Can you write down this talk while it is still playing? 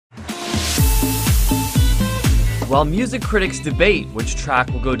While music critics debate which track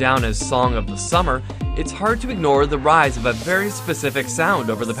will go down as Song of the Summer, it's hard to ignore the rise of a very specific sound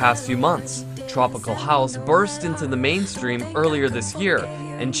over the past few months. Tropical House burst into the mainstream earlier this year,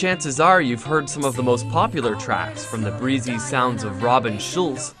 and chances are you've heard some of the most popular tracks, from the breezy sounds of Robin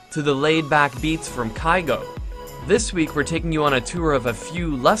Schulz to the laid-back beats from Kygo. This week we're taking you on a tour of a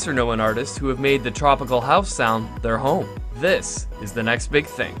few lesser-known artists who have made the Tropical House sound their home. This is the next big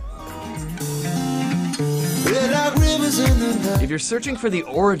thing. If you're searching for the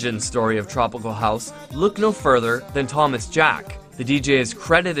origin story of Tropical House, look no further than Thomas Jack. The DJ is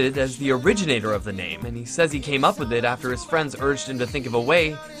credited as the originator of the name, and he says he came up with it after his friends urged him to think of a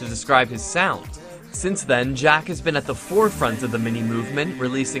way to describe his sound. Since then, Jack has been at the forefront of the mini movement,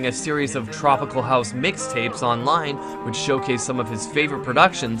 releasing a series of Tropical House mixtapes online, which showcase some of his favorite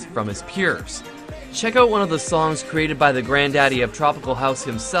productions from his peers. Check out one of the songs created by the granddaddy of Tropical House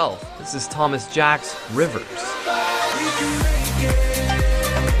himself. This is Thomas Jack's Rivers.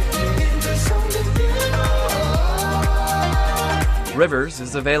 Rivers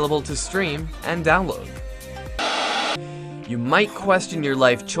is available to stream and download. You might question your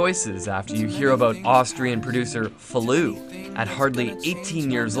life choices after you hear about Austrian producer Falou. At hardly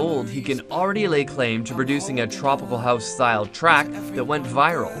 18 years old, he can already lay claim to producing a Tropical House-style track that went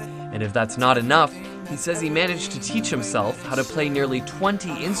viral. And if that's not enough, he says he managed to teach himself how to play nearly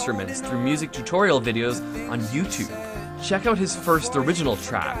 20 instruments through music tutorial videos on YouTube. Check out his first original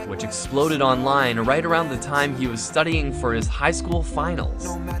track, which exploded online right around the time he was studying for his high school finals.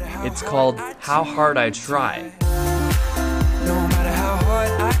 It's called How Hard I Try. No matter how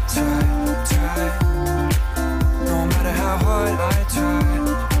hard I try, no matter how hard I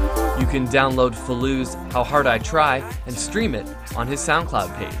try. You can download Falou's How Hard I Try and stream it on his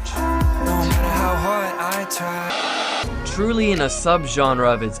SoundCloud page. No matter how hard I try. Truly in a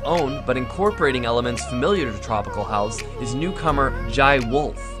subgenre of its own, but incorporating elements familiar to Tropical House, is newcomer Jai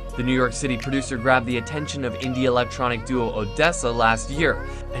Wolf. The New York City producer grabbed the attention of indie electronic duo Odessa last year,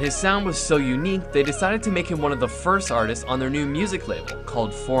 and his sound was so unique they decided to make him one of the first artists on their new music label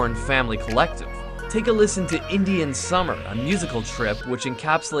called Foreign Family Collective. Take a listen to Indian Summer, a musical trip which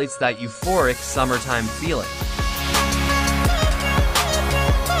encapsulates that euphoric summertime feeling.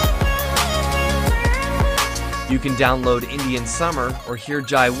 You can download Indian Summer or hear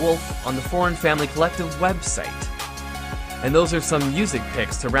Jai Wolf on the Foreign Family Collective website. And those are some music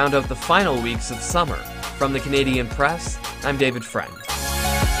picks to round out the final weeks of summer. From the Canadian Press, I'm David Friend.